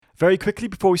Very quickly,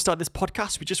 before we start this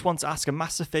podcast, we just want to ask a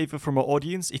massive favor from our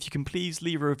audience. If you can please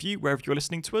leave a review wherever you're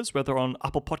listening to us, whether on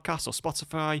Apple Podcasts or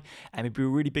Spotify, and it'd be a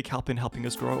really big help in helping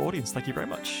us grow our audience. Thank you very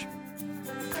much.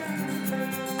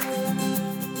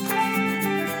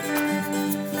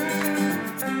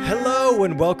 Hello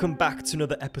and welcome back to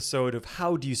another episode of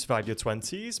How Do You Survive Your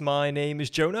 20s? My name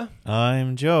is Jonah.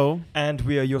 I'm Joe. And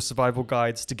we are your survival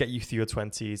guides to get you through your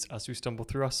 20s as we stumble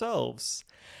through ourselves.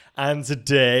 And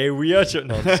today we are...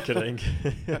 No, I'm just kidding.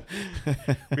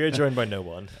 We are joined by no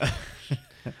one.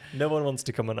 No one wants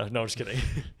to come on. No, I'm just kidding.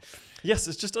 Yes,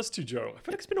 it's just us two, Joe. I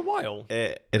feel like it's been a while.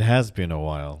 It has been a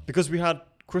while. Because we had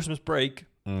Christmas break,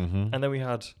 Mm-hmm. and then we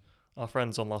had our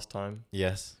friends on last time.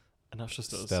 Yes. And now it's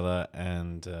just us. Stella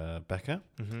and Becca.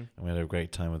 Mm-hmm. And we had a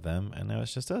great time with them. And now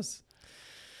it's just us.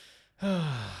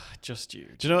 Just you.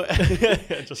 Do you know...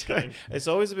 Just kidding. It's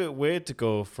always a bit weird to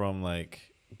go from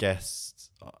like guests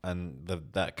and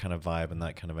that kind of vibe and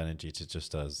that kind of energy to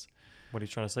just us. What are you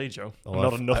trying to say, Joe? Oh,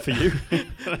 Not enough for you.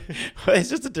 Well, it's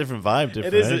just a different vibe,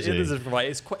 different It energy. is a different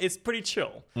vibe. It's pretty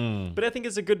chill. Mm. But I think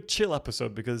it's a good chill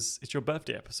episode because it's your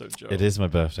birthday episode, Joe. It is my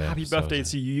birthday. Happy episode. birthday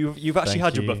to you. You've actually Thank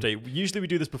had your you. birthday. Usually we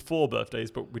do this before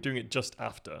birthdays, but we're doing it just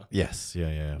after. Yes.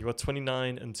 Yeah. You are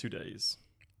 29 and 2 days.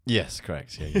 Yes,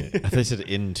 correct. Yeah. I thought you said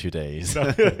in 2 days.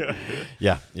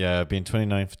 Yeah. I've been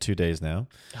 29 for 2 days now.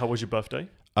 How was your birthday?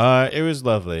 It was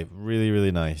lovely. Really,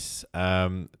 really nice.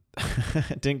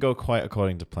 It didn't go quite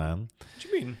according to plan. What do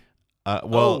you mean?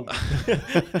 Well,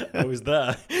 I was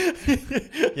there.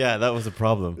 yeah, that was a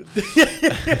problem.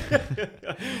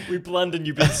 We planned and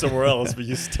you've been somewhere else, but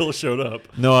you still showed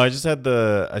up. No, I just had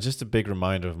just a big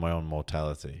reminder of my own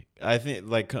mortality. I think,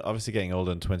 like, obviously getting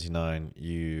older than 29,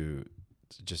 you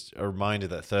just are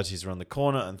reminded that 30 is around the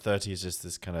corner, and 30 is just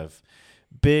this kind of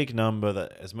big number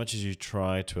that, as much as you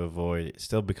try to avoid, it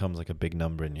still becomes like a big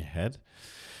number in your head.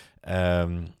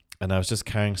 And I was just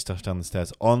carrying stuff down the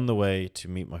stairs on the way to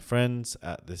meet my friends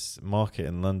at this market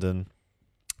in London.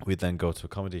 We'd then go to a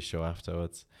comedy show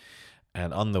afterwards.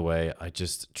 And on the way, I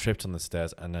just tripped on the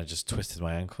stairs and I just twisted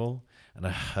my ankle. And I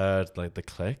heard like the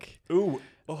click. Ooh.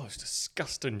 Oh, it's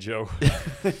disgusting, Joe.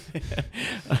 And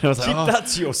I was like, Keep oh. that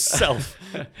to yourself.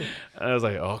 And I was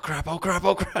like, oh crap.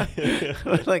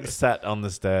 I like sat on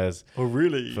the stairs Oh,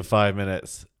 really? for 5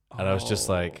 minutes. And I was just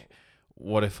like,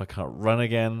 what if I can't run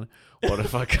again? What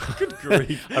if I can't? Good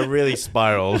grief. I really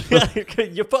spiraled.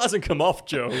 Your foot hasn't come off,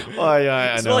 Joe. Oh,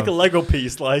 yeah, It's I not know. like a Lego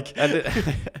piece, like.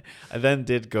 I then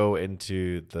did go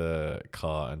into the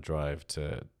car and drive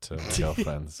to my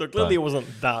girlfriend's. So clearly it but-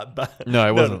 wasn't that bad. No,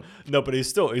 it wasn't. No, but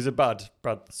he's a bad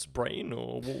sprain,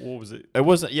 or what was it? It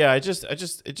wasn't. Yeah, it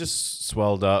just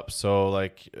swelled up. So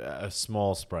like a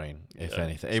small sprain, if Yeah.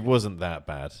 anything. It wasn't that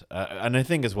bad. And I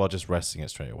think as well, just resting it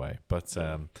straight away.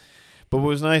 But what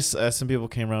was nice, some people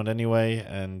came around anyway,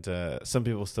 and some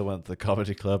people still went to the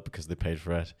comedy club because they paid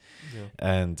for it. Yeah.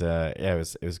 And yeah,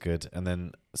 it was good. And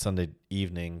then Sunday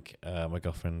evening, my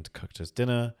girlfriend cooked us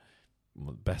dinner, one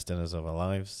of the best dinners of our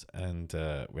lives, and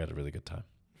we had a really good time.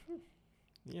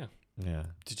 Yeah. Yeah.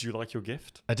 Did you like your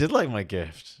gift? I did like my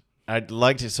gift. I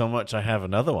liked it so much I have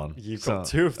another one. You've got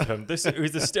two of them. This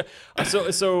is the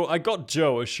so I got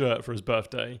Joe a shirt for his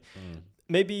birthday.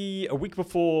 Maybe a week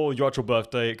before your actual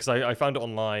birthday, because I found it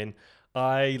online.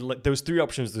 There was 3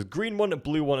 options: the green one, a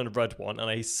blue one, and a red one. And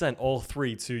I sent all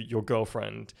 3 to your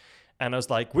girlfriend. And I was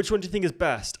like, which one do you think is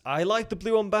best? I like the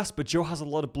blue one best, but Joe has a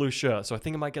lot of blue shirts, so I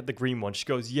think I might get the green one. She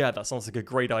goes, yeah, that sounds like a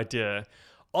great idea.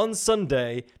 On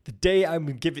Sunday, the day I'm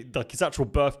going to give it, like his actual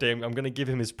birthday, I'm going to give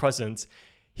him his present.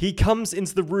 He comes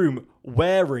into the room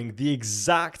wearing the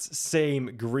exact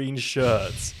same green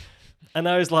shirt. And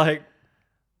I was like,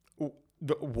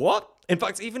 what? In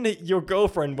fact, even your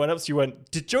girlfriend went up to you and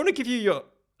went, did Jonah give you your...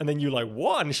 And then you're like,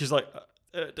 what? And she's like,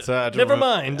 never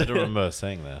mind. I don't remember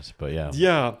saying that, but yeah.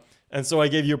 Yeah. And so I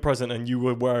gave you a present and you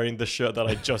were wearing the shirt that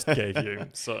I just gave you.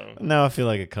 So Now I feel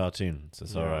like a cartoon, so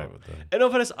it's all Yeah. right with that. in all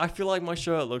fairness, I feel like my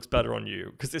shirt looks better on you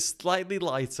because it's slightly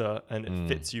lighter and it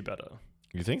fits you better.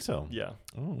 You think so? Yeah.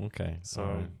 Oh, okay. So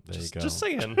All right, there you go. just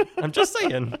saying. I'm just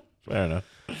saying. Fair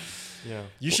enough. Yeah.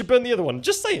 You should burn the other one.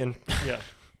 Just saying. Yeah.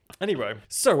 Anyway,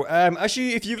 so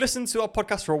actually, if you've listened to our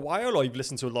podcast for a while or you've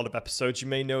listened to a lot of episodes, you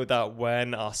may know that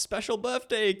when our special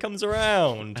birthday comes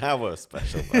around, Our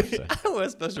special birthday. our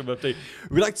special birthday,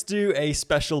 we like to do a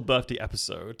special birthday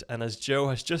episode. And as Joe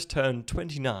has just turned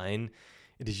 29,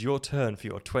 it is your turn for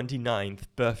your 29th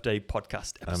birthday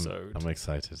podcast episode. I'm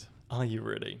excited. Are you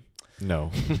really?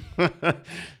 No.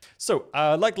 So,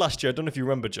 like last year, I don't know if you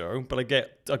remember, Joe, but I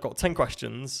got 10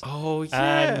 questions. Oh,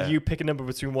 yeah. And you pick a number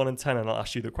between 1 and 10, and I'll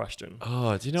ask you the question.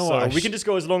 Oh, do you know So what? we can just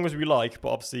go as long as we like, but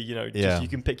obviously, Yeah. you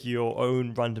can pick your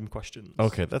own random questions.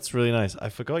 Okay, that's really nice. I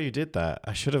forgot you did that.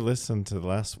 I should have listened to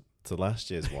last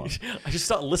year's one. I just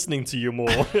start listening to you more.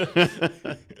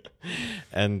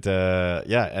 And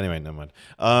anyway, never mind.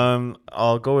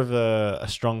 I'll go with a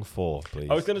strong 4, please.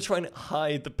 I was going to try and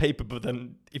hide the paper, but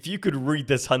then if you could read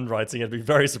this handwriting, I'd be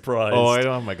very surprised. Oh, I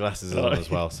don't have my glasses on as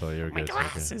well, so you're My good.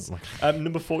 glasses. Okay.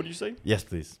 Number 4, did you say? Yes,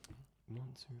 please. 1,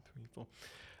 2,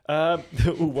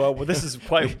 3, 4. Well, this is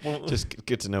quite... Just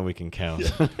good to know we can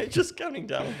count. just counting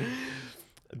down.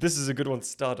 This is a good one to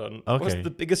start on. Okay. What's the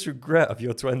biggest regret of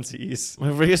your 20s?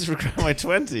 My biggest regret of my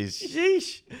 20s.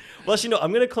 Sheesh. Well, actually, no,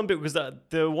 I'm going to clump it because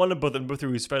the one above and above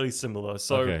through is fairly similar.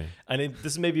 So, Okay. and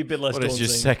this may be a bit less What is daunting.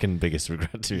 your second biggest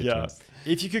regret to your 20s?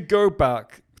 If you could go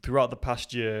back throughout the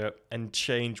past year and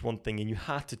change one thing, and you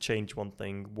had to change one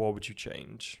thing, what would you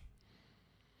change?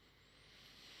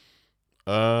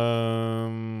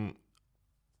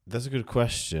 That's a good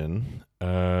question.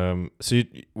 When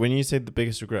you say the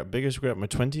biggest regret of my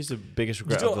 20s, the biggest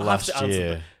regret of the last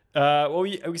year. Well,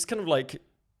 it was kind of like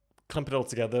clump it all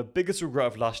together. Biggest regret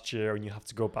of last year, and you have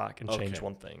to go back and change Okay.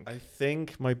 one thing. I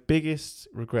think my biggest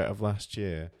regret of last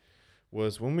year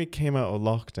was when we came out of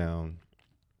lockdown,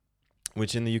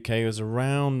 which in the UK was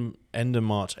around end of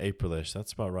March, April-ish.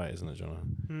 That's about right, isn't it, Jonah?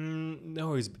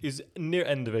 No, it's near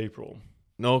end of April.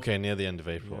 No, okay, near the end of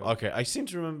April. Yeah. Okay, I seem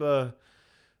to remember.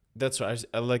 That's right.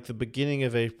 Like the beginning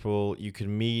of April, you could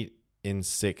meet in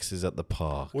sixes at the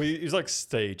park. Well, it was like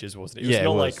stages, wasn't it? It Yeah, was it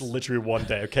not was. like literally one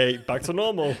day. Okay, back to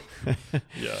normal.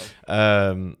 Yeah.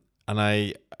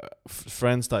 And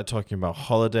friends started talking about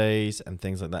holidays and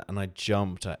things like that, and I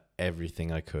jumped at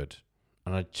everything I could,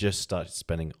 and I just started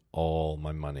spending all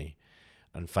my money,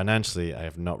 and financially, I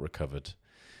have not recovered,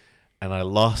 and I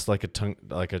lost like a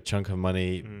chunk of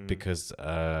money because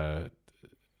I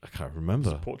can't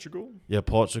remember. Portugal? Yeah,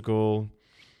 Portugal.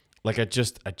 Like I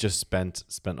just spent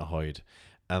a hoid,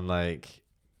 and like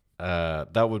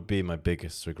that would be my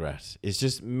biggest regret. It's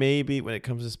just maybe when it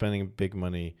comes to spending big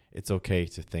money, it's okay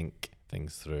to think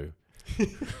things through.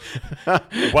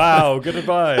 Wow, good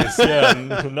advice. Yeah,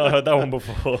 not heard that one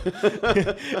before.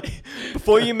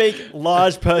 Before you make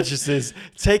large purchases,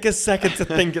 take a second to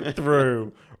think it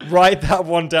through. Write that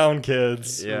one down,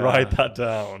 kids. Yeah. Write that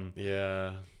down.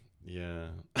 Yeah.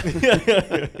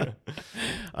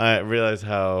 I realize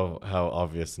how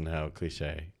obvious and how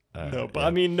cliche. No, but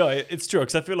I mean, no, it's true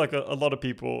because I feel like a lot of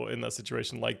people in that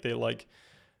situation, like they like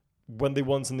when they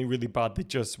want something really bad, they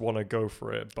just want to go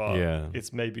for it, but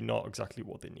it's maybe not exactly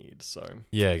what they need. So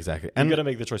yeah, exactly. you And got to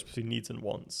make the choice between needs and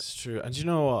wants. it's true. And you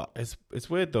know what? It's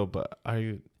weird though, but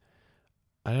I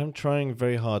am trying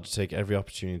very hard to take every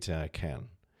opportunity I can.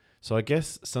 So I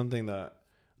guess something that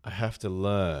I have to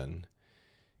learn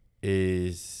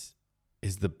is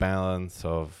the balance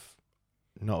of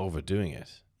not overdoing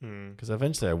it, because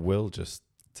eventually I will just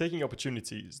taking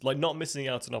opportunities, like not missing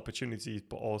out on opportunities,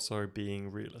 but also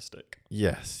being realistic.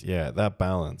 that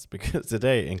balance. Because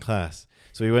today in class,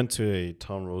 so we went to a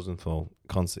Tom Rosenthal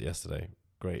concert yesterday.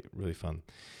 Great, really fun.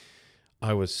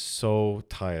 I was so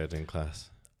tired in class.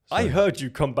 I heard you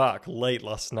come back late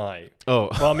last night. Oh,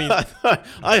 Well, I mean,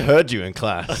 I heard you in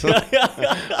class.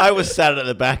 I was sat at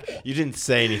the back. You didn't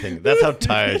say anything. That's how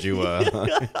tired you were.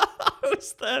 I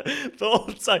was there the whole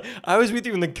time. I was with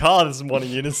you in the car this morning.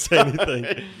 You didn't say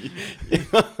anything.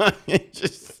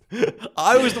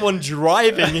 I was the one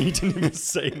driving and you didn't even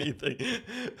say anything.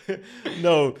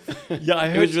 No. Yeah, I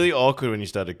It heard was really awkward when you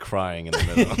started crying in the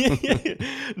middle.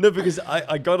 No, because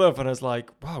I got up and I was like,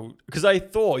 wow. Because I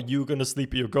thought you were going to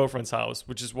sleep at your girlfriend's house,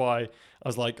 which is why I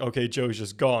was like, okay, Joe's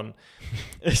just gone.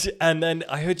 And then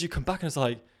I heard you come back and I was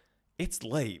like, it's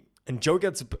late. And Joe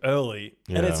gets up early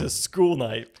and it's Yeah. a school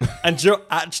night. And Joe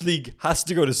actually has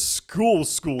to go to school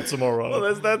tomorrow.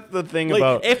 Well, that's the thing Like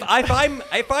about.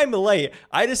 if I'm late,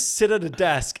 I just sit at a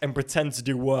desk and pretend to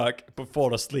do work but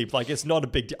fall asleep. Like it's not a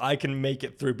big deal. I can make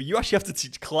it through. But you actually have to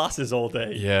teach classes all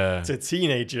day Yeah. to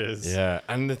teenagers. Yeah,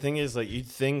 and the thing is, like, you'd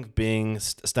think being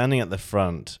standing at the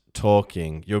front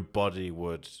talking, your body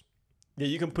would. Yeah,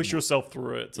 you can push yourself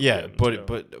through it. to the Yeah, end,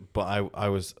 but I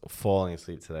was falling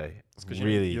asleep today. Because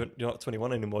Really, you're not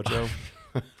 21 anymore, Joe.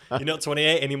 You're not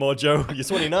 28 anymore, Joe. You're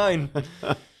 29.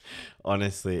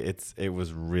 honestly, it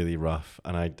was really rough,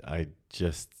 and I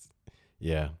just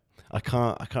I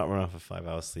can't run off of 5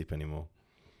 hours sleep anymore,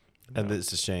 and No.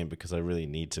 it's a shame because I really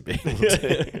need to be able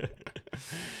to.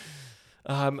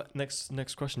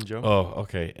 Next question, Joe. Oh,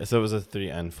 okay. So it was a 3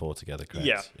 and 4 together, correct?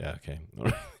 Yeah. Yeah. Okay.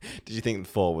 Did you think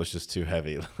 4 was just too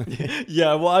heavy?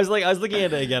 Yeah. Well, I was looking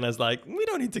at it again. I was like, we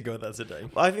don't need to go there today.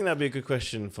 Well, I think that'd be a good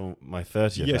question for my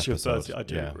 30th Yes, your episode. 30th, I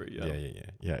do agree, yeah.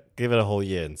 Yeah. Give it a whole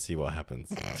year and see what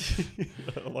happens.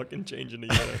 A lot can change in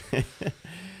a year.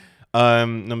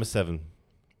 Number 7,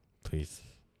 please.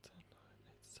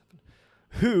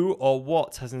 Who or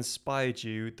what has inspired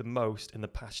you the most in the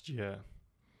past year?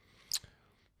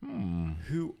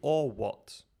 Who or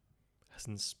what has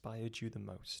inspired you the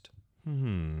most?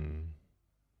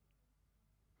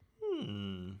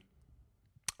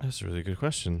 That's a really good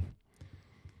question.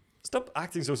 Stop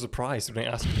acting so surprised when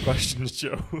I ask you questions,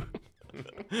 Joe.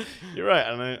 You're right,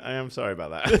 and I am sorry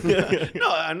about that. No,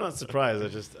 I'm not surprised.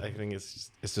 I think it's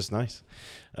just nice.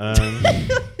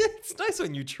 It's nice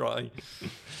when you try.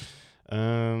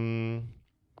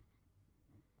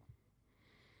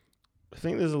 I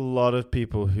think there's a lot of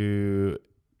people who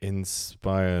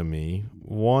inspire me.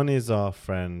 One is our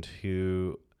friend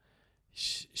who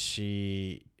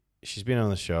she's been on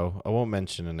the show. I won't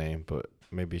mention her name, but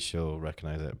maybe she'll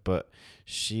recognize it. But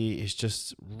she is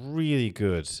just really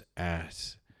good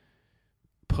at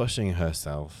pushing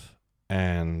herself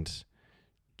and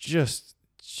just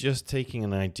taking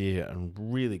an idea and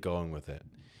really going with it.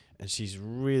 And she's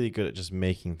really good at just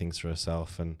making things for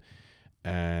herself and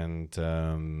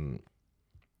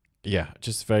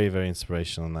just very, very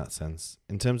inspirational in that sense.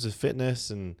 In terms of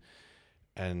fitness and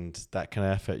that kind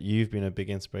of effort, you've been a big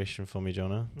inspiration for me,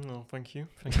 Jonah. No, thank you.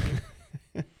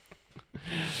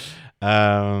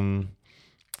 Although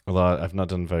I've not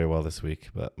done very well this week,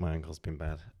 but my ankle's been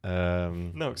bad.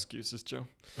 No excuses, Joe.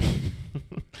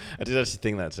 I did actually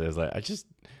think that too. I was like,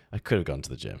 I could have gone to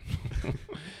the gym.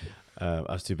 I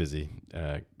was too busy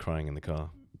crying in the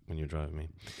car when you were driving me.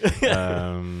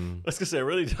 I was gonna say, I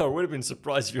would have been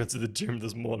surprised if you went to the gym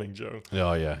this morning, Joe.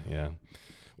 Oh yeah.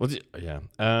 Well, yeah.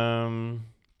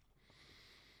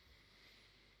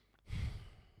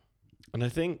 And I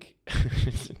think,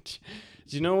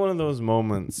 do you know one of those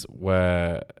moments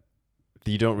where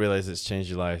you don't realize it's changed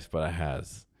your life, but it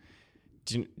has?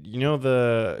 Do you know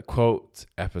the quote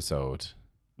episode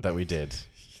that we did?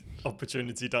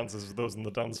 Opportunity dances for those on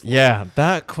the dance floor. Yeah,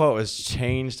 that quote has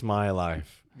changed my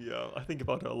life. Yeah, I think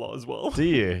about it a lot as well. Do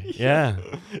you? Yeah.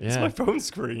 It's my phone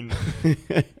screen.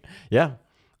 Yeah.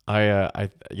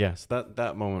 Yes,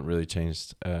 that moment really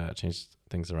changed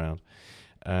things around.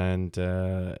 And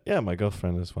my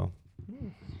girlfriend as well.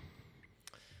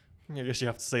 I guess you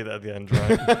have to say that at the end,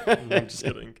 right? I'm just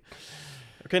kidding.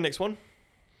 Okay, next one.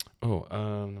 Oh,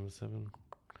 number 7.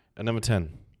 And number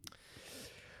 10.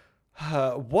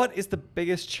 What is the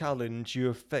biggest challenge you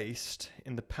have faced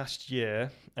in the past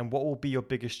year, and what will be your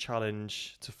biggest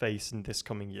challenge to face in this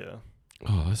coming year?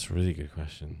 Oh, that's a really good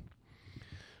question.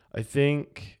 I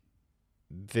think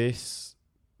this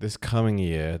coming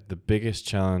year, the biggest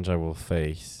challenge I will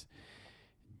face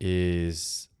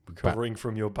is recovering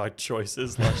from your bad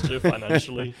choices last year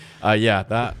financially. Yeah,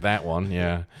 that one,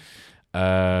 yeah.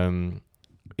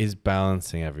 Is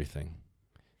balancing everything.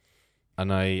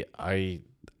 And I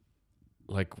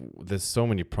like, there's so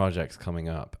many projects coming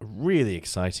up, really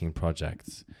exciting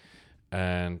projects,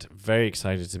 and very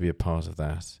excited to be a part of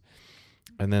that.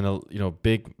 And then,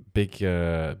 big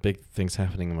things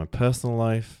happening in my personal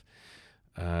life.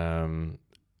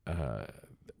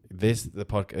 This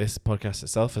podcast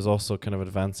itself is also kind of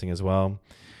advancing as well.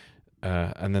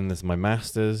 And then there's my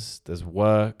masters, there's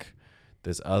work,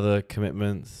 there's other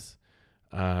commitments.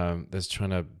 There's trying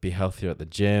to be healthier at the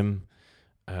gym.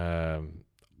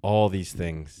 All these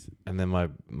things, and then my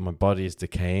body is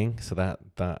decaying, so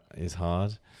that is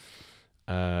hard.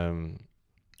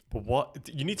 But what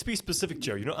you need to be specific,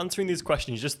 Joe. You're not answering these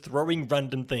questions. You're just throwing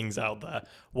random things out there.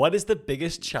 What is the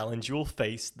biggest challenge you will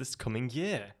face this coming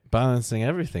year? Balancing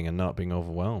everything and not being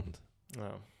overwhelmed.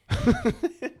 Oh.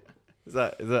 Is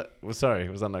that? Well, sorry,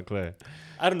 was that not clear?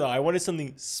 I don't know. I wanted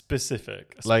something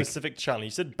specific, a specific challenge.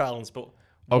 You said balance, but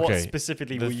what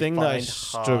specifically will you find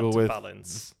hard to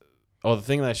balance? Oh, the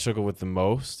thing that I struggle with the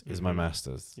most is my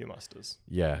masters. Your masters.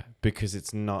 Yeah, because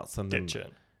it's not something. Ditch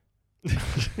it.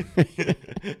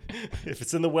 If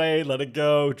it's in the way, let it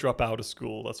go. Drop out of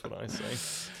school. That's what I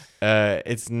say.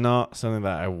 It's not something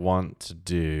that I want to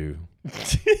do.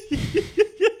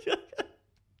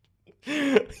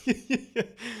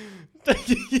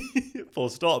 Full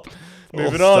stop.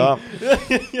 Moving on.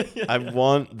 I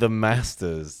want the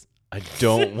masters. I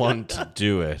don't want to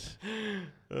do it.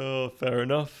 Oh, fair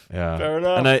enough. Yeah. Fair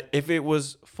enough. And if it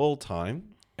was full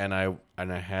time and I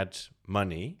had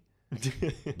money,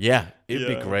 yeah, it'd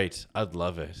be great. I'd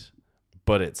love it.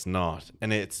 but it's not.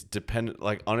 And it's dependent.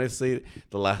 Like, honestly,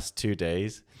 the last 2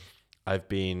 days, I've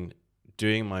been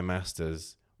doing my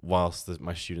master's whilst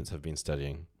my students have been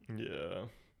studying. Yeah.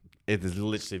 It has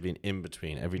literally been in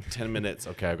between. Every 10 minutes,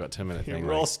 okay, I've got 10 minutes.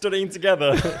 We're all studying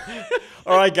together.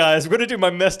 All right, guys, we're going to do my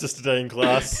master's today in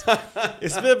class.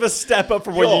 It's a bit of a step up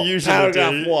from what you usually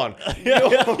do. one.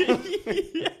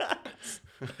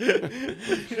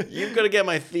 You've got to get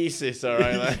my thesis, all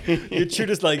right? Like. Your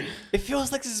tutor's like, it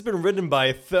feels like this has been written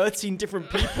by 13 different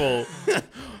people.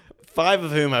 5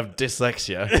 of whom have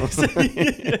dyslexia.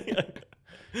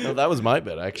 No, that was my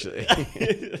bit, actually.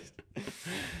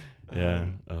 Yeah.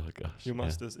 Oh, gosh. Your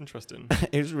master's interesting.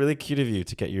 It was really cute of you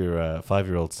to get your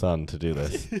 5-year-old son to do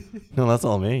this. No, that's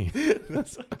all me. I'm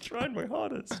trying my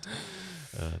hardest.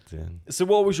 Dear. So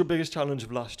what was your biggest challenge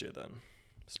of last year then?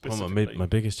 Well, Specifically. my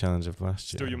biggest challenge of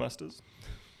last year. Still your masters?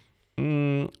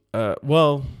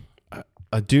 Well,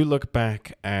 I do look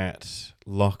back at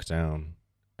lockdown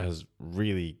as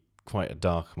really quite a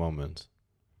dark moment.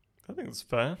 I think that's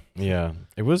fair. Yeah.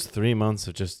 It was 3 months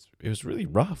of just, it was really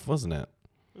rough, wasn't it?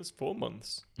 It was 4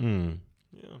 months.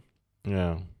 Yeah.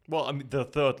 Yeah. Well, I mean, the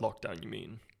third lockdown, you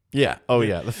mean? Yeah. Oh,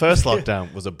 yeah. The first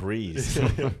lockdown was a breeze.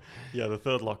 Yeah, the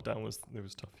third lockdown was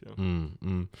tough. Yeah.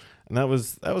 And that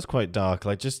was quite dark.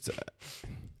 Like just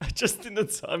I just think the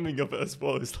timing of it as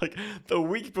well is like the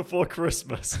week before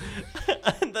Christmas,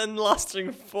 and then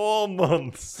lasting 4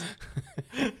 months.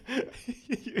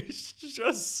 It's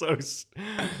just so.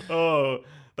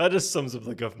 That just sums up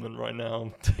the government right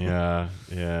now. yeah.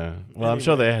 Well, I'm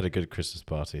sure they had a good Christmas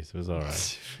party, so it was all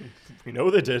right. We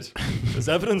know they did. There's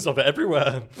evidence of it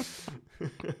everywhere.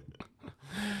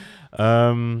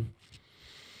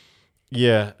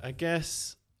 Yeah, I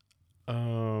guess.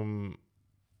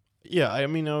 Yeah, I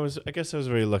mean, I guess I was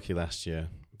very lucky last year.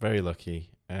 Very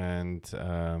lucky, and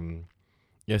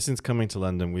yeah, since coming to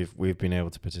London, we've been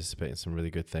able to participate in some really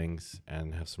good things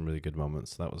and have some really good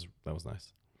moments. So that was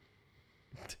nice.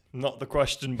 Not the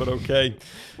question, but okay.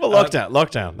 Well,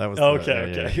 lockdown. That was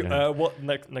okay. Yeah. What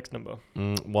next number?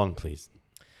 1, please.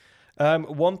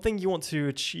 One thing you want to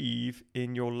achieve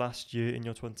in your last year in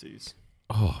your 20s.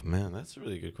 Oh man, that's a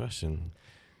really good question.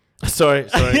 Sorry.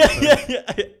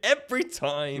 yeah. Every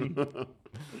time.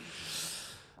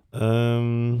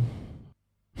 I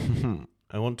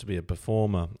want to be a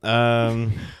performer.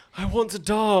 I want to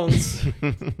dance.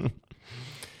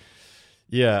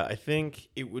 Yeah, I think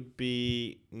it would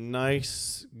be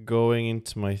nice going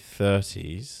into my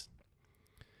 30s.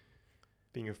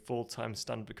 Being a full-time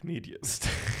stand-up comedian.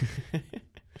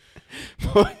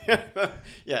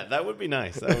 Yeah, that would be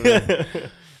nice.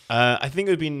 I think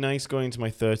it would be nice going into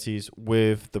my 30s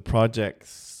with the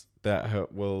projects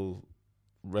that will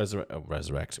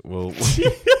resurrect. Will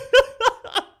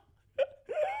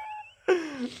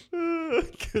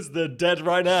because they're dead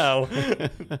right now.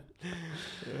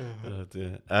 Oh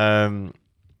dear.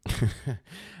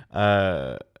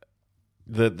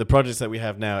 The projects that we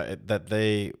have now, that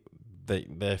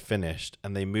they're finished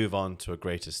and they move on to a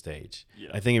greater stage. Yeah.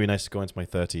 I think it'd be nice to go into my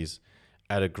 30s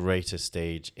at a greater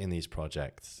stage in these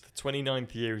projects. The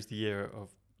 29th year is the year of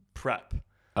prep.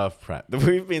 Of prep.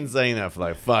 We've been saying that for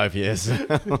like 5 years.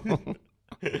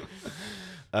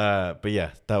 But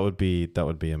yeah, that would be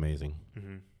amazing.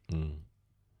 Mm-hmm.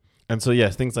 And so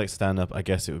yes, things like stand up, I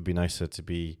guess it would be nicer to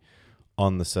be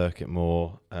on the circuit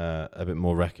more, a bit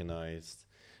more recognized.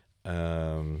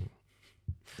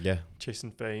 Yeah.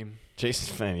 Chasing fame.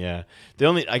 Yeah.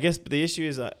 I guess the issue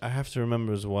is I have to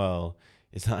remember as well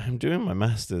is that I'm doing my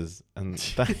masters, and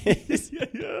that is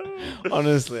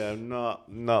honestly I'm not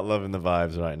loving the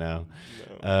vibes right now.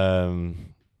 No.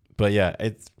 But yeah,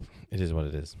 it is what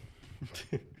it is.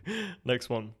 Next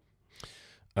one.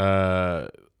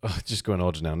 Just go in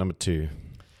order now. Number 2.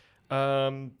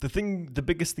 The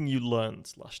biggest thing you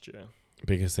learned last year.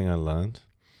 Biggest thing I learned.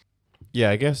 Yeah,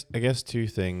 I guess 2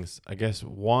 things. I guess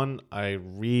 1, I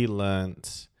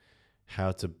relearnt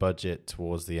how to budget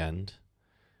towards the end.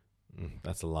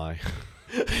 That's a lie.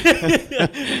 You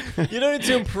don't need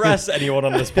to impress anyone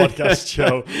on this podcast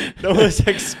show. No one's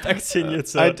expecting you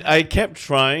to. I kept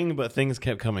trying, but things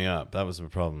kept coming up. That was the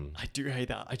problem. I do hate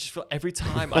that. I just feel every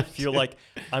time I feel like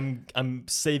I'm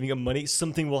saving up money,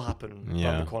 something will happen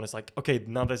around the corner. It's like, okay,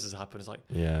 now this has happened. It's like,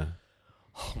 yeah.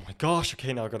 Oh my gosh,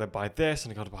 okay, now I gotta buy this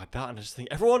and I gotta buy that. And I just think,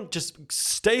 everyone just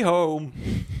stay home.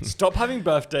 Stop having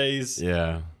birthdays.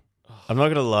 Yeah. I'm not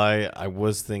gonna lie, I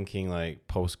was thinking like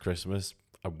post-Christmas,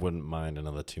 I wouldn't mind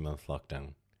another 2-month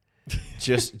lockdown.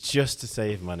 just to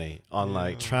save money on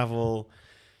like travel,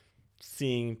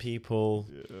 seeing people,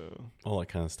 all that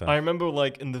kind of stuff. I remember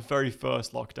like in the very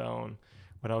first lockdown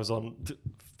when I was on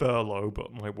furlough,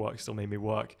 but my work still made me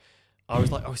work. I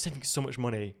was like, I was saving so much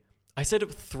money. I saved up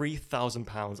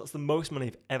 £3,000. That's the most money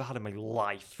I've ever had in my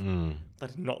life. That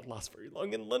did not last very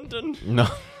long in London. No.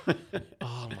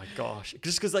 Oh my gosh!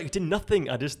 Just because like I did nothing,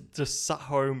 I just sat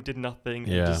home, did nothing,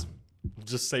 Yeah. and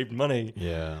just saved money.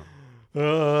 Yeah.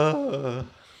 Oh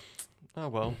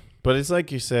well. But it's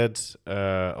like you said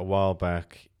a while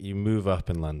back, you move up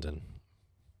in London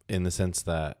in the sense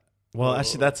that, well,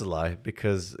 actually, that's a lie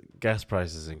because gas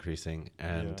prices increasing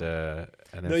and No,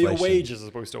 inflation. your wages are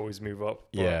supposed to always move up.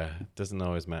 But Yeah, doesn't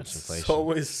always match inflation. it's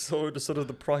always sort of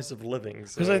the price of living.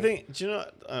 Because I think, do you know,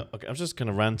 okay, I'm just kind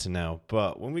of ranting now,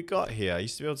 but when we got here, I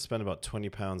used to be able to spend about £20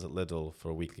 at Lidl for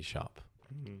a weekly shop.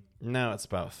 Now it's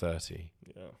about 30,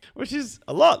 Yeah, which is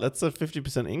a lot. That's a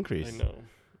 50% increase.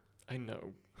 I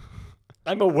know.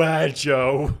 I'm aware,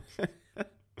 Joe.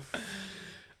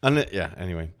 And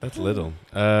anyway, that's Lidl.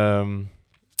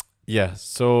 Yeah,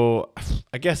 so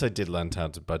I guess I did learn how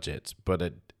to budget, but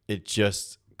it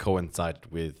just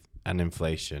coincided with an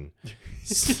inflation.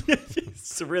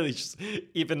 So really, just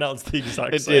even out the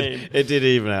exact same. It did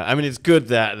even out. I mean, it's good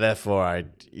that therefore I,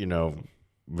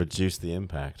 reduce the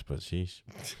impact, but sheesh.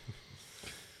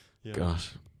 Yeah.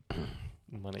 Gosh.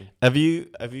 Money. Have you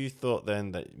thought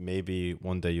then that maybe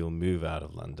one day you'll move out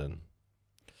of London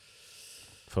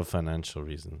for financial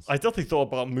reasons? I definitely thought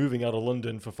about moving out of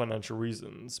London for financial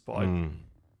reasons, but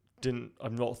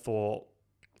I've not thought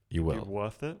You it'd be will.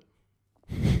 worth it.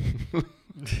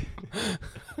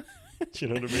 Do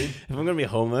you know what I mean? If I'm gonna be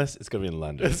homeless, it's gonna be in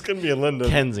London. It's gonna be in London.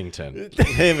 Kensington.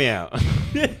 Hear me out.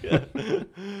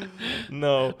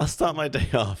 No. I'll start my day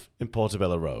off in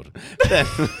Portobello Road. Then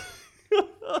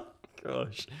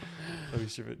Gosh. That'd be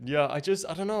stupid. Yeah, I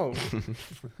don't know.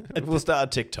 we'll start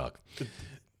a TikTok.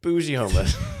 Bougie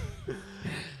homeless.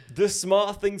 The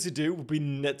smart thing to do would be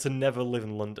to never live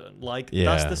in London. Like, Yeah.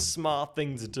 that's the smart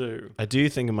thing to do. I do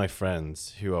think of my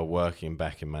friends who are working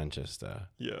back in Manchester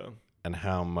Yeah. and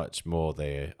how much more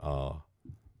they are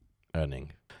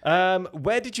earning.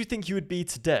 Where did you think you would be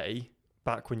today,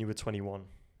 back when you were 21?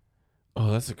 Oh,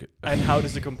 that's a good. And how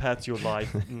does it compare to your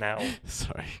life now?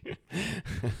 Sorry.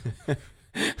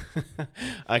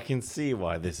 I can see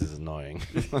why this is annoying.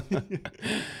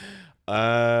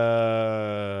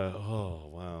 Oh,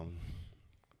 wow.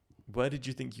 Where did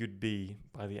you think you'd be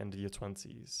by the end of your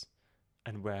 20s?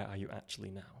 And where are you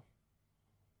actually now?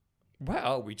 Where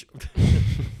are we?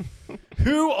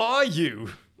 Who are you?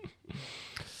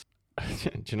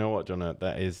 Do you know what, Jonah?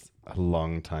 That is a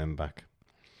long time back.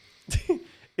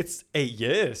 It's 8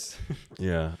 years.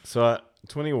 Yeah. So at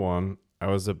 21, I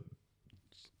was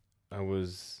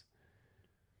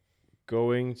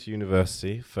going to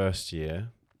university first year.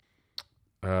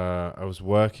 I was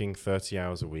working 30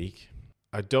 hours a week.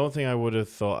 I don't think I would have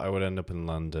thought I would end up in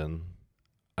London.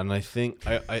 And I think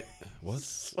I what?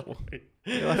 Sorry.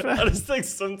 You're laughing at? I just think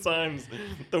sometimes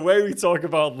the way we talk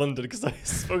about London, because I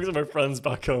spoke to my friends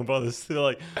back home about this, they're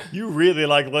like, you really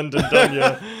like London, don't you?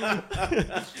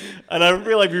 And I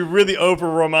feel like we really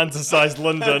over-romanticized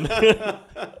London.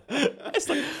 It's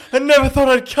like, I never thought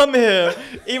I'd come here,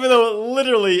 even though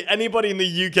literally anybody in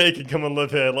the UK can come and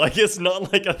live here. Like, it's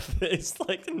not like it's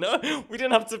like, no, we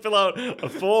didn't have to fill out a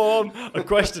form, a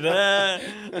questionnaire.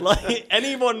 Like,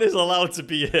 anyone is allowed to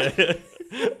be here.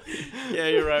 Yeah,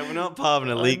 you're right. We're not part of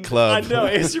an elite club. I know,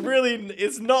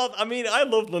 it's not, I mean, I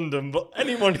love London, but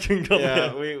anyone can come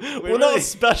Yeah, here. we're We're not really-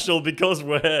 special because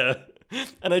we're here.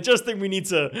 And I just think we need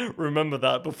to remember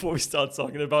that before we start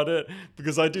talking about it,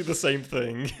 because I do the same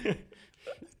thing.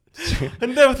 I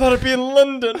never thought I'd be in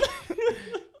London.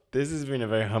 This has been a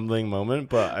very humbling moment,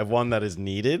 but one that is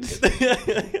needed.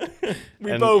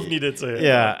 We And both needed to hear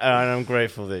Yeah, that. and I'm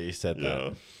grateful that you said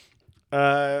Yeah.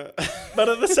 that. But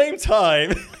at the same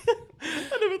time,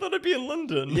 I never thought I'd be in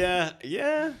London. Yeah.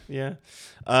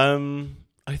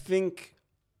 I think,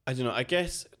 I don't know, I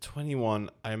guess 21,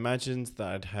 I imagined that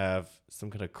I'd have some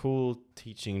kind of cool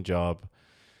teaching job.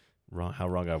 How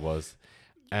wrong I was.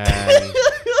 And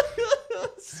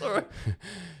Sorry.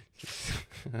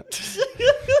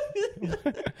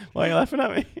 why are you laughing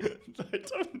at me? I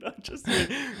don't know, just a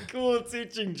cool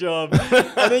teaching job.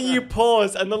 And then you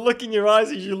pause, and the look in your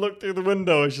eyes as you look through the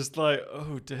window is just like,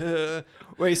 oh dear.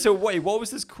 Wait, what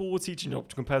was this cool teaching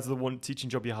job compared to the one teaching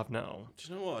job you have now?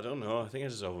 Do you know what? I don't know. I think I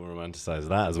just over romanticize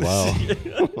that as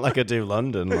well. Like I do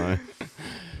London. Like.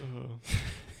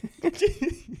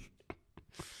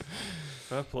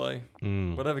 Fair play.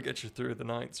 Whatever gets you through the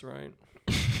nights, right?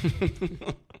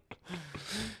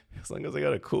 As long as I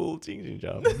got a cool teaching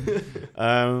job.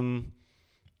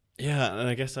 Yeah, and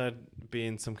I guess I'd be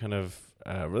in some kind of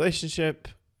relationship,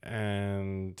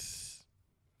 and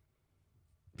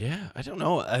yeah, I don't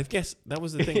know. I guess that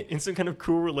was the thing. In some kind of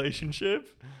cool relationship?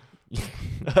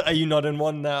 Are you not in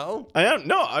one now? I am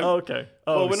no. Oh, okay.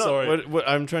 Oh, well, sorry.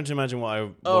 I'm trying to imagine what I.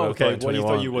 What Oh, I okay. thought What you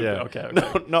thought you would. yeah. Be. Okay.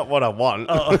 No, not what I want.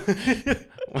 Oh.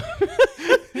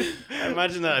 I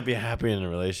imagine that I'd be happy in a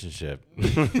relationship.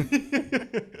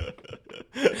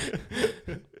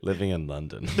 Living in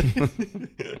London.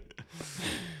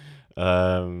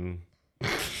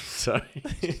 Sorry.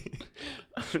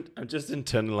 I'm just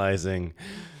internalizing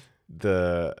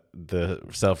the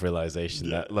self-realization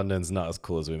that London's not as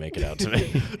cool as we make it out to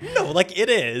be. No, like it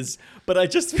is, but I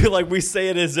just feel like we say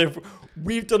it as if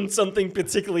we've done something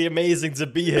particularly amazing to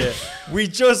be here. We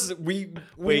got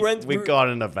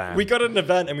in a van. We got an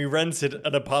event and we rented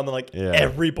an apartment like Yeah.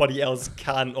 everybody else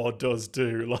can or does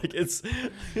do. Like it's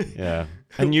Yeah.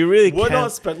 And you really we're can't.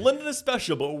 not special. London is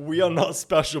special, but we are not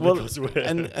special because we're here.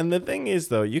 And the thing is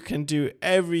though, you can do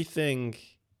everything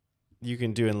you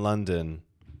can do in London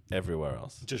everywhere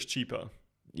else. Just cheaper.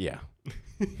 Yeah.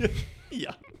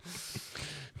 Yeah.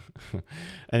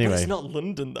 Anyway. But it's not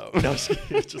London though. No,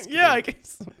 just Yeah, I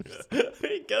guess.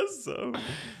 I guess so.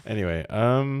 Anyway,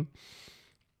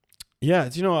 yeah,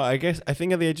 do you know what? I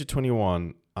think at the age of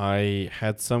 21, I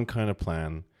had some kind of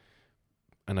plan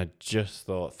and I just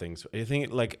thought things, I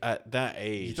think like at that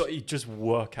age. You thought you'd just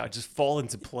work out, just fall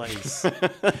into place.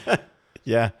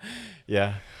 Yeah.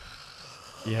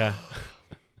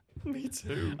 Me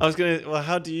too. I was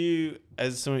how do you,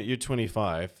 as someone, you're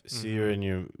 25, so you're in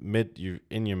your mid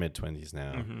 20s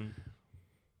now. Mm-hmm.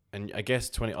 And I guess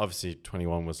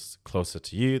 21 was closer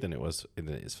to you than it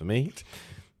is for me.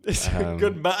 It's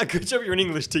good job you're an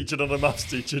English teacher, not a maths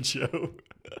teacher, Joe.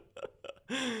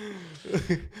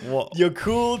 What? Your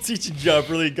cool teaching job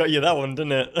really got you that one,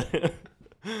 didn't it?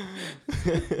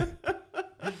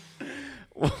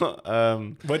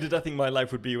 Where did I think my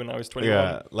life would be when I was 21?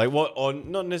 Yeah, like what, or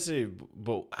not necessarily,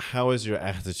 but how has your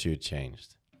attitude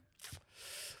changed?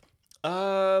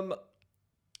 Well,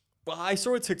 I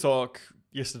saw a TikTok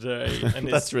yesterday, and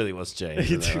That's really what's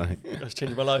changed. Isn't it? Like- that's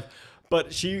changed my life.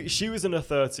 But she was in her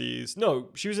 30s. No,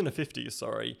 she was in her 50s.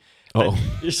 Sorry. Oh,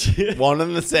 She, one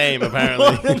and the same apparently.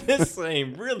 one and the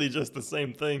same, really just the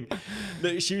same thing.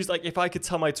 She was like, if I could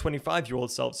tell my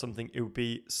 25-year-old self something, it would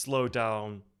be slow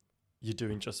down. You're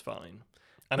doing just fine.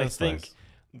 And That's I think nice.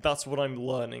 that's what I'm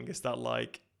learning is that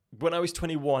like when I was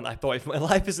 21, I thought if my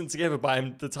life isn't together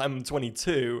by the time I'm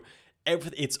 22,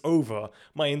 it's over.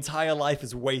 My entire life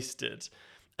is wasted.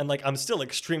 And like I'm still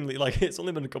extremely like it's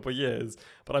only been a couple of years,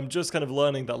 but I'm just kind of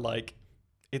learning that like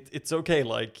it's okay.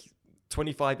 Like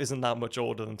 25 isn't that much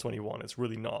older than 21. It's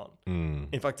really not.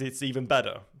 In fact, it's even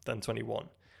better than 21.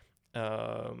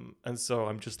 And so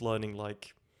I'm just learning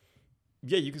like,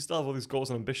 yeah, you can still have all these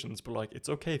goals and ambitions, but like it's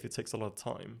okay if it takes a lot of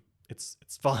time. It's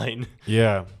fine.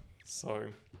 Yeah. So,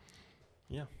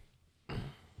 yeah.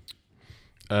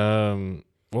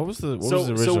 What was the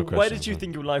original question? So where did you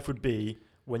think your life would be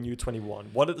when you were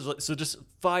 21? So just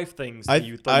 5 things that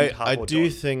you thought you'd have I or do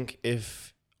done. think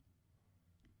if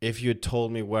you had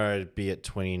told me where I'd be at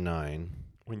 29,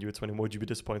 When you were 21, would you be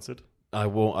disappointed? I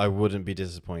wouldn't be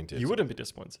disappointed. You wouldn't be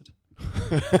disappointed.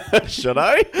 Should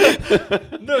I?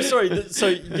 No, sorry. So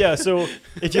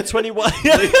if you're 21,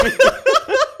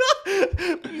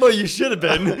 well, you should have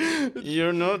been.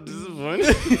 You're not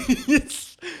disappointed.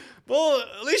 Well,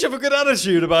 at least you have a good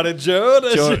attitude about it, Joe.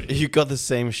 Joe, you got the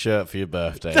same shirt for your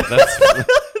birthday. That's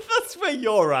That's where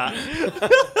you're at.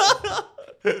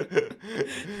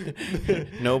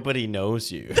 nobody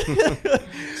knows you.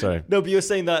 Sorry. No, but you're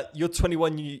saying that your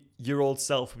 21-year-old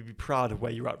self would be proud of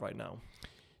where you're at right now.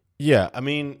 Yeah, I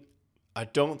mean, I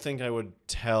don't think I would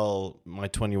tell my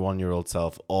 21-year-old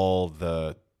self all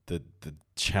the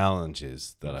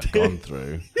challenges that I've gone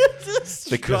through.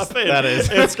 Because Strap in. that is-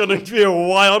 It's going to be a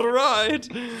wild ride.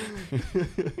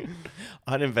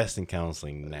 I'd invest in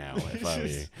counseling now if I were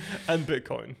you. And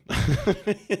Bitcoin.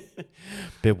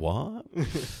 Bit what?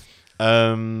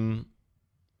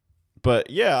 But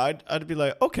yeah, I'd be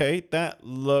like, okay, that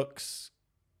looks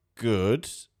good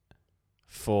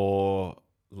for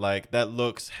like that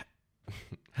looks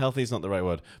healthy is not the right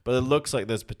word, but it looks like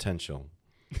there's potential,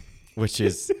 which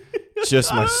is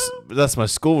just that's my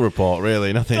school report,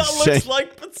 really. Nothing's That looks changed.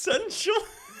 like potential.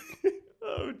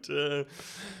 Oh dear.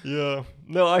 Yeah.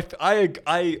 No,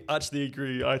 I actually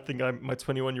agree. I think my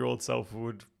 21-year-old self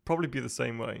would probably be the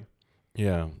same way.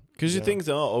 Yeah, because your Yeah. things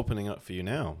are opening up for you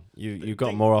now. You've got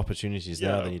Think- more opportunities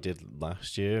now Yeah. than you did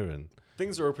last year, and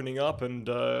Things are opening up, and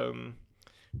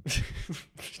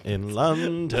in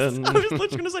London. I was literally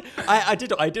going to say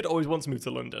I did always want to move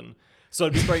to London, so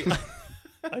I'd be very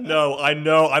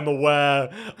I'm aware.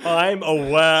 I'm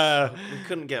aware. We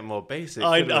couldn't get more basic.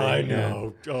 I could we?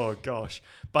 know. Oh gosh.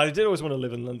 But I did always want to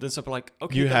live in London, so I'm like,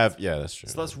 okay. You have, yeah, that's true.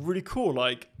 So that's really cool.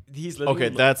 Like he's living Okay,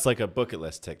 in that's like a bucket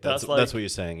list tick. That's like- that's what you're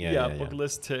saying. Yeah, bucket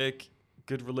list tick,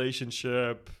 good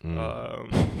relationship,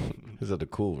 Is that a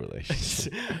cool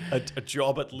relationship? a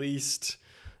job at least.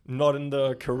 Not in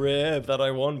the career that I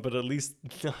want, but at least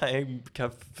I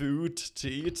have food to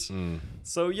eat.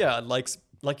 So yeah, like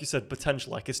you said,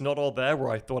 potential. Like it's not all there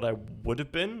where I thought I would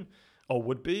have been or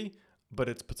would be, but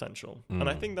it's potential. And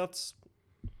I think that's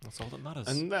all that matters.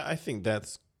 And I think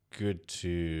that's good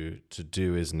to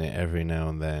do, isn't it? Every now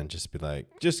and then, just be like,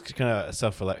 just kind of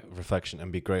self-reflection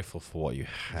and be grateful for what you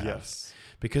have. Yes.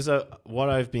 Because what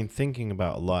I've been thinking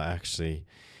about a lot actually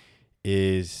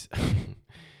is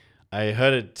I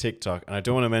heard a TikTok, and I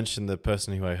don't want to mention the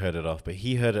person who I heard it off, but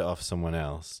he heard it off someone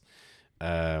else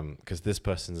because this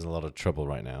person's in a lot of trouble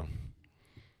right now.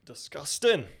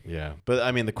 Disgusting. Yeah, but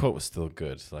I mean, the quote was still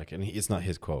good. Like, and it's not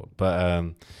his quote,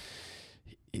 but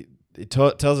it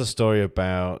tells a story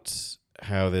about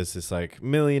how there's this like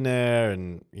millionaire,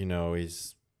 and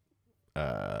he's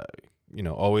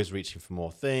always reaching for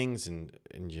more things, and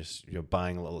just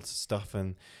buying little stuff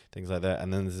and things like that.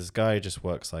 And then there's this guy who just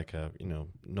works like a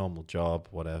normal job,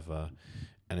 whatever,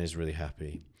 and is really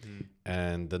happy.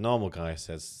 And the normal guy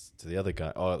says to the other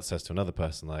guy, or says to another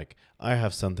person, like, I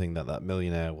have something that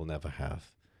millionaire will never have: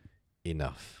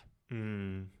 enough.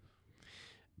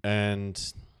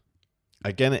 And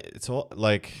again, it's all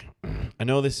like, I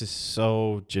know this is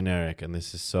so generic and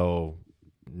this is so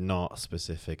not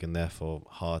specific and therefore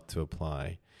hard to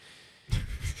apply.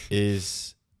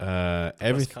 Is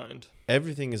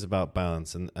everything is about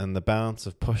balance, and the balance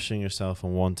of pushing yourself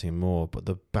and wanting more, but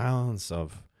the balance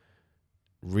of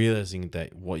realizing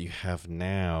that what you have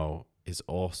now is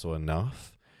also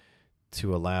enough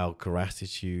to allow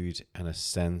gratitude and a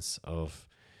sense of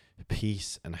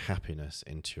peace and happiness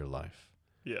into your life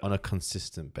on a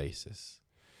consistent basis.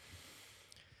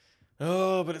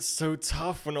 Oh, but it's so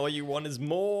tough when all you want is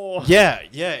more. Yeah,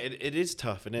 it is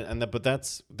tough, but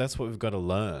that's what we've got to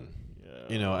learn.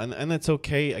 Yeah. And it's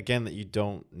okay again that you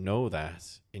don't know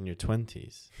that in your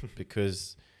 20s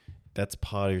because that's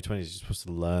part of your 20s. You're supposed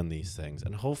to learn these things,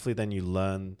 and hopefully then you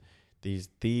learn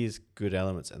these good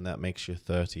elements, and that makes your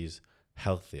 30s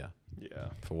healthier. Yeah,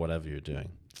 for whatever you're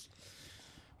doing.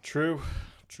 True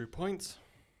point.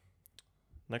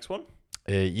 Next one.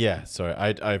 Yeah. Sorry,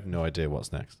 I have no idea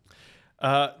what's next.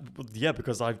 Yeah,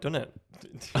 because I've done it.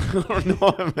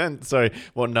 No, I meant, sorry,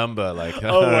 what number? Like,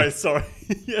 oh, wait, sorry.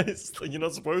 Yes, you're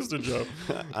not supposed to, Joe.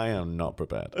 I am not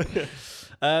prepared.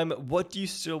 What do you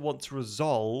still want to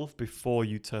resolve before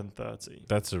you turn 30?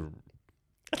 That's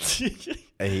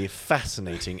a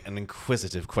fascinating and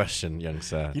inquisitive question, young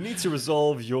sir. You need to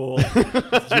resolve your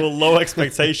low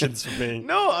expectations for me.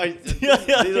 No, these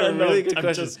are really good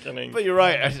questions. Just kidding. But you're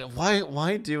right.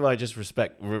 Why do I just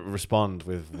respond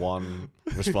with one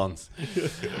response?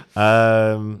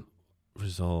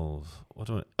 Resolve. What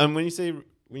do I? And when you say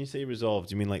resolve,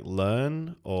 do you mean like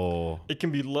learn, or it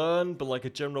can be learn, but like a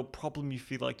general problem you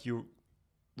feel like you're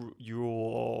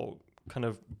kind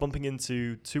of bumping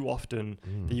into too often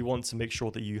that you want to make sure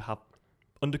that you have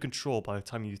under control by the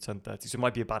time you turn 30. So it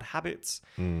might be a bad habit.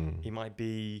 It might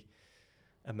be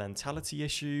a mentality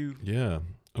issue. Yeah.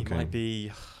 Okay. It might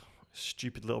be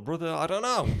stupid little brother. I don't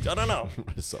know.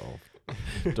 Resolve.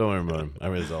 Don't worry about him. I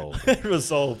resolve.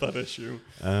 Resolve that issue.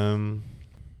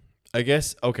 I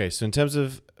guess, okay, so in terms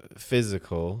of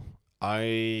physical,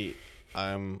 I'm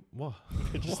what?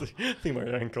 Just think about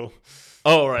your ankle.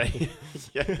 Oh, right.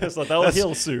 Yeah, it's like that'll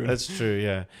heal soon. That's true.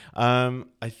 Yeah.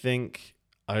 I think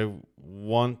I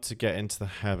want to get into the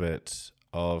habit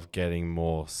of getting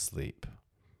more sleep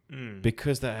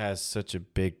because that has such a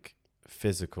big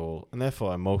physical and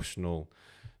therefore emotional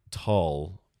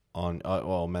toll on,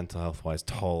 mental health wise,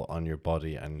 toll on your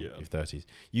body and your 30s.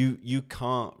 You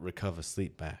can't recover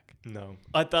sleep back. No,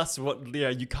 that's what. Yeah,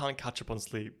 you can't catch up on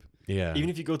sleep. Yeah. Even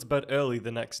if you go to bed early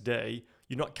the next day,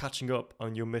 you're not catching up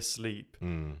on your missed sleep.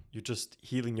 You're just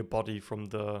healing your body from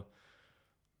the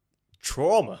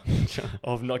trauma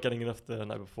of not getting enough the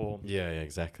night before. Yeah,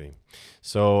 exactly.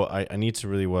 So I need to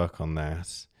really work on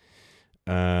that.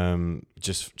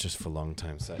 Just for long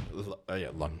time's sake.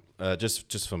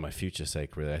 Just for my future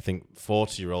sake, really. I think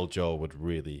 40-year-old Joe would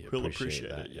really appreciate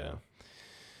that. It,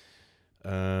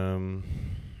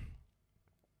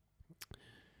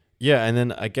 yeah, and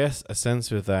then I guess a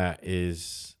sense with that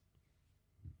is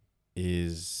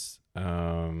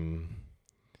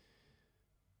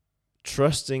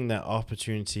trusting that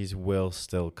opportunities will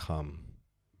still come.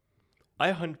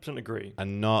 I 100% agree.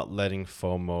 And not letting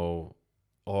FOMO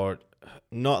or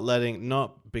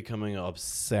not becoming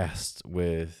obsessed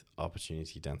with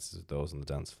opportunity dances with those on the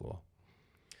dance floor.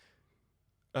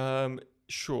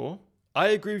 Sure. I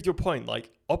agree with your point.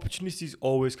 Like, opportunities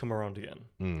always come around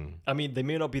again. I mean, they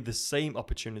may not be the same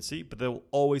opportunity, but there will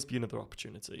always be another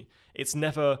opportunity. It's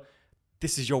never,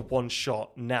 this is your one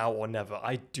shot now or never.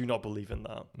 I do not believe in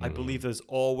that. I believe there's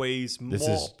always more. This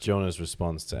is Jonah's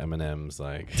response to Eminem's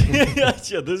like.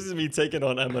 Yeah, this is me taking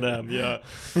on Eminem. Yeah.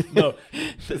 No,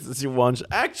 this is your one.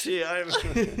 Actually, I'm.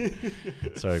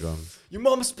 Sorry, go on. Your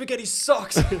mom's spaghetti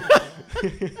sucks.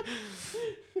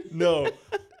 No.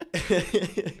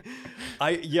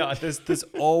 There's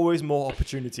always more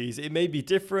opportunities. It may be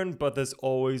different, but there's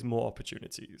always more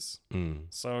opportunities.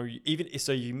 So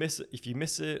you miss it, if you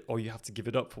miss it or you have to give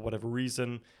it up for whatever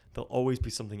reason, there'll always be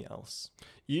something else.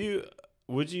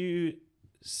 Would you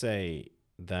say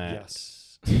that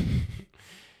Yes.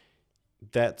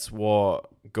 that's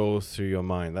what goes through your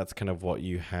mind? That's kind of what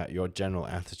you your general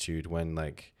attitude when,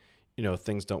 like,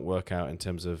 things don't work out in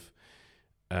terms of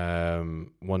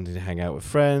wanting to hang out with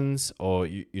friends, or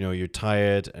you're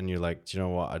tired and you're like, do you know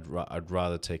what, I'd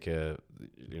rather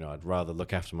I'd rather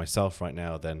look after myself right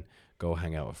now than go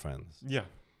hang out with friends. Yeah.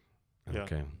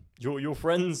 Okay. Your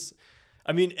friends,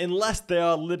 I mean, unless they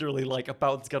are literally like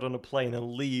about to get on a plane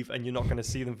and leave and you're not going to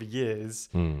see them for years,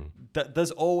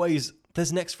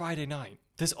 there's next Friday night.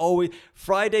 There's always,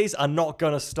 Fridays are not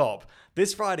going to stop.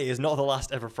 This Friday is not the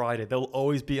last ever Friday. There'll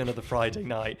always be another Friday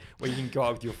night where you can go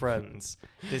out with your friends.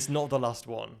 It's not the last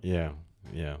one. Yeah.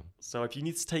 So if you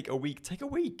need to take a week, take a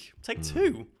week. Take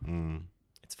 2.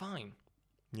 It's fine.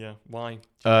 Yeah. Why?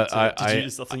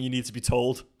 Is something you need to be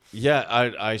told? Yeah,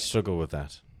 I struggle with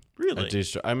that. Really? I do.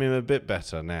 I mean, I'm a bit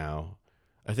better now.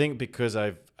 I think because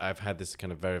I've had this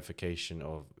kind of verification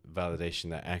or validation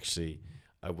that actually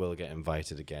I will get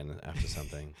invited again after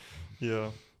something. Yeah.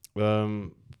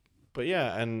 But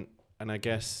yeah, and I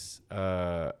guess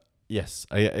yes,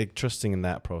 I trusting in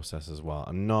that process as well.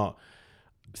 I'm not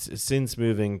since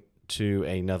moving to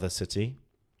another city.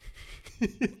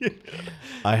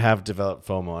 I have developed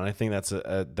FOMO, and I think that's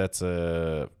as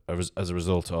a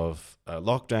result of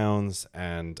lockdowns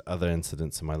and other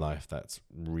incidents in my life that's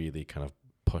really kind of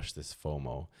pushed this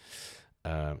FOMO.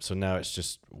 So now it's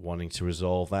just wanting to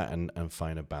resolve that and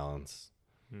find a balance.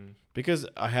 Because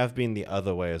I have been the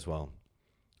other way as well,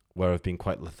 where I've been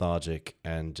quite lethargic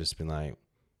and just been like,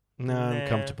 nah, I'm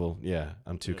comfortable. Yeah,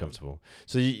 I'm too comfortable.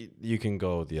 So you can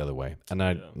go the other way, and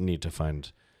I need to find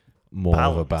more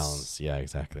of a balance. Yeah,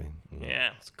 exactly. Yeah,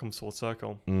 it comes full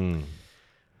circle.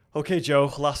 Okay, Joe,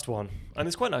 last one. And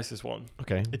it's quite nice, this one.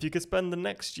 Okay. If you could spend the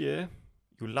next year,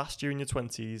 your last year in your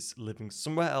 20s, living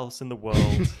somewhere else in the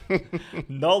world,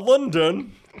 not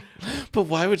London. But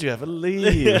why would you ever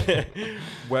leave?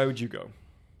 Where would you go?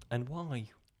 And why?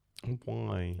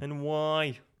 Why? And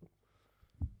why?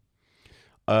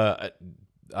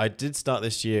 I did start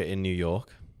this year in New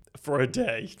York. For a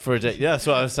day. Yeah, that's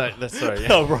what I was saying. That's sorry.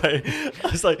 Yeah. Oh, right.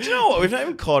 I was like, do you know what? We've not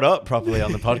even caught up properly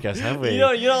on the podcast, have we?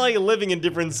 You're not like living in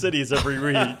different cities every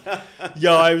week.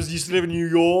 Yeah, I used to live in New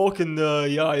York, and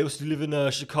I used to live in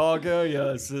Chicago.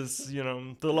 Yeah, it's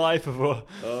the life of a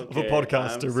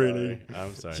podcaster, really.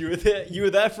 I'm sorry. You were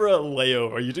there for a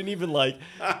layover. You didn't even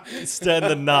spend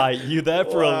the night. You were there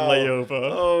for a layover.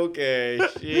 Okay,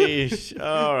 sheesh.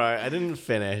 All right, I didn't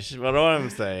finish. But what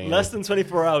I'm saying, less than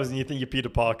 24 hours, and you think you're Peter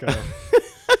Parker.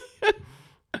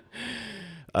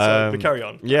 But carry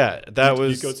on. Yeah,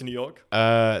 you go to New York?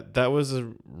 That was a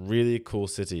really cool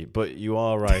city, but you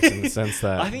are right in the sense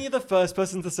that I think you're the first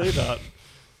person to say that.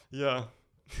 Yeah.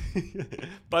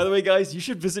 By the way, guys, you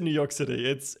should visit New York City.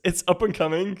 It's up and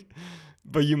coming,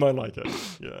 but you might like it.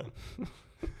 Yeah.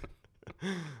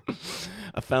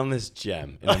 I found this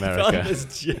gem in America.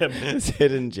 This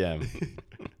hidden gem.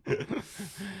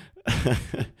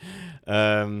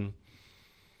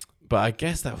 But I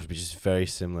guess that would be just very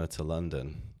similar to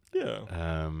London.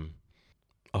 Yeah.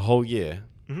 A whole year.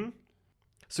 Mm-hmm.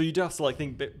 So you do have to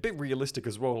think a bit realistic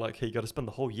as well. Like, hey, you got to spend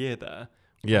the whole year there.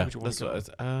 Yeah. That's what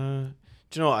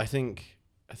do you know what? I think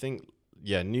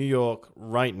New York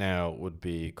right now would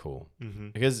be cool.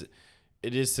 Mm-hmm. Because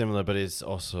it is similar, but it's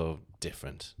also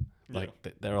different.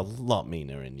 They're a lot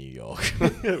meaner in New York.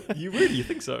 You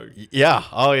think so? Yeah.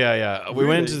 Oh, yeah. Really? We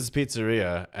went to this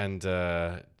pizzeria and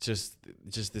just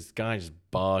this guy just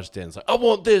barged in. It's like, I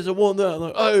want this, I want that. I'm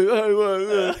like,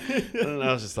 oh. And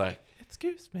I was just like,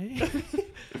 excuse me.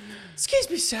 Excuse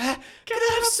me, sir. Can I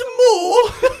have some more?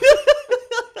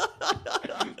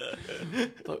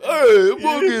 Like, hey,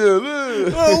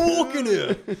 I'm walking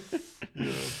here.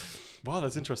 Yeah. Wow,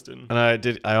 that's interesting. And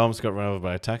I almost got run over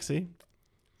by a taxi.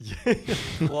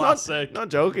 Classic. Not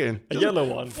joking. A yellow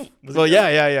one. Was Well, it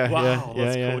yeah. Wow, yeah,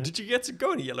 that's yeah. cool. Did you get to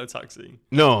go in a yellow taxi?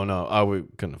 No, we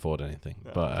couldn't afford anything.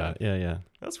 Oh, But okay. yeah.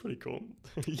 That's pretty cool.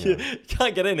 Yeah. You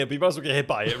can't get in it, but you might as well get hit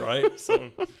by it, right?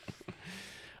 So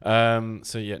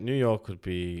So yeah, New York would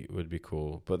be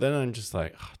cool. But then I'm just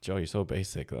like, Joe, you're so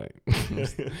basic. Like,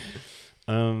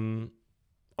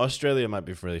 Australia might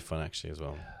be really fun actually as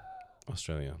well.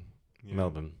 Australia, yeah.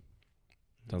 Melbourne,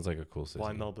 sounds like a cool city.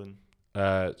 Why Melbourne?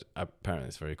 Apparently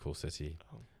it's a very cool city.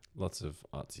 Oh. Lots of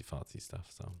artsy fartsy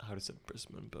stuff. So I would have said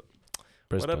Brisbane, but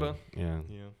Brisbane, whatever. yeah.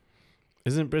 Yeah.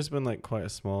 Isn't Brisbane like quite a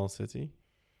small city?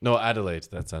 No, Adelaide.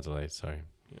 That's Adelaide. Sorry.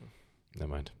 Yeah.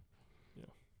 Never mind.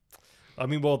 I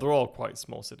mean, well, they're all quite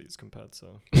small cities compared to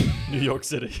New York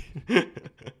City. The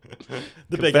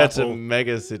Big Compared to Apple.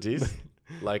 mega cities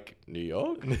like New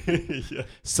York, Yeah.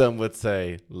 some would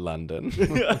say London.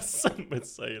 Some would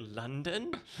say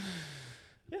London.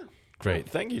 Great.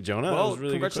 Thank you, Jonah. That Well, was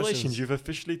really good congratulations. questions. You've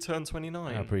officially turned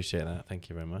 29. I appreciate that. Thank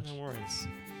you very much. No worries.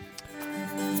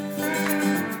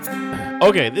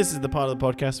 Okay, this is the part of the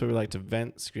podcast where we like to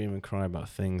vent, scream, and cry about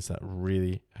things that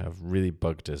have really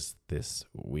bugged us this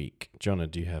week. Jonah,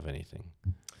 do you have anything?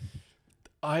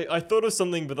 I thought of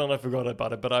something, but then I forgot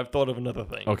about it. But I've thought of another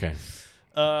thing. Okay.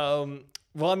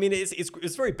 Well, I mean,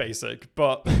 it's very basic,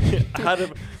 but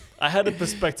I had a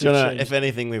perspective Jonah, change. if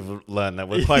anything, we've learned that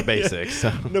we're quite basic.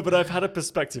 So No, but I've had a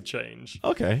perspective change.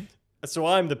 okay. So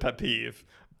I'm the pet peeve.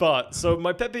 But so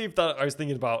my pet peeve that I was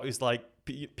thinking about is like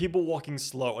people walking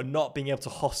slow and not being able to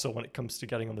hustle when it comes to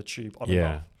getting on the tube. On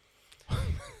Yeah. and off.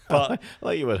 But I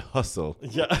like you would hustle.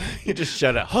 yeah. You just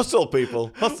shout out, hustle,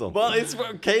 people, hustle. Well, it's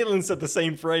what Caitlin said the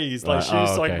same phrase. Like Right, she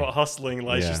was oh, talking okay. about hustling.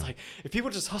 Like she's Yeah. like, if people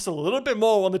just hustle a little bit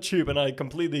more on the tube, and I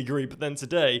completely agree. But then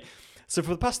today, so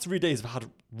for the past 3 days, I've had a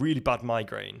really bad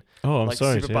migraine. Oh, I'm like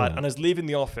sorry. super to bad. hear And I that. was leaving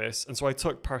the office, and so I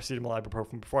took paracetamol,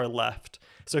 ibuprofen before I left.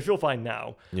 So I feel fine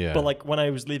now. Yeah. But like when I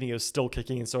was leaving, it was still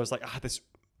kicking, and so I was like, I had this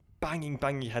banging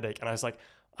headache, and I was like,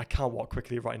 I can't walk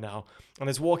quickly right now. And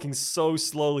I was walking so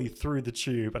slowly through the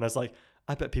tube, and I was like,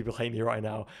 I bet people hate me right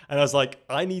now. And I was like,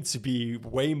 I need to be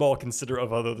way more considerate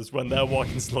of others when they're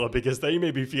walking slow, because they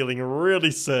may be feeling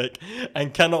really sick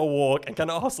and cannot walk and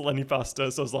cannot hustle any faster.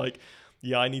 So I was like,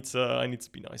 yeah, I need to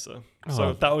be nicer. So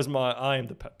Oh. that was I am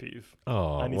the pet peeve.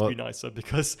 Oh, I need well, to be nicer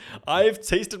because I've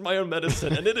tasted my own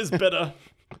medicine and it is bitter.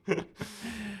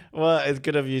 well, it's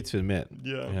good of you to admit.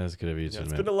 Yeah. Yeah, it's good of you to Yeah,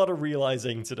 it's admit. been a lot of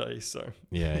realizing today. So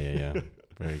Yeah.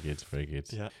 Very good, very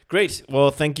good. yeah. Great.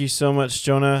 Well, thank you so much,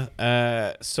 Jonah.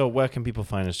 So where can people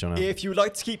find us, Jonah? If you would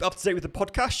like to keep up to date with the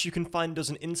podcast, you can find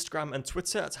us on Instagram and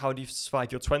Twitter at How Do You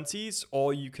Survive Your 20s,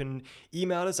 or you can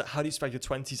email us at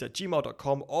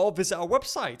howdoyousurviveyour20s@gmail.com, or visit our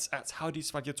website at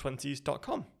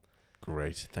howdoyousurviveyour20s.com.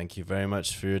 Great. Thank you very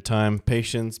much for your time,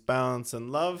 patience, balance,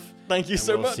 and love. Thank you And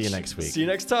so we'll much. see you next week. See you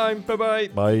next time. Bye-bye.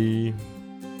 Bye.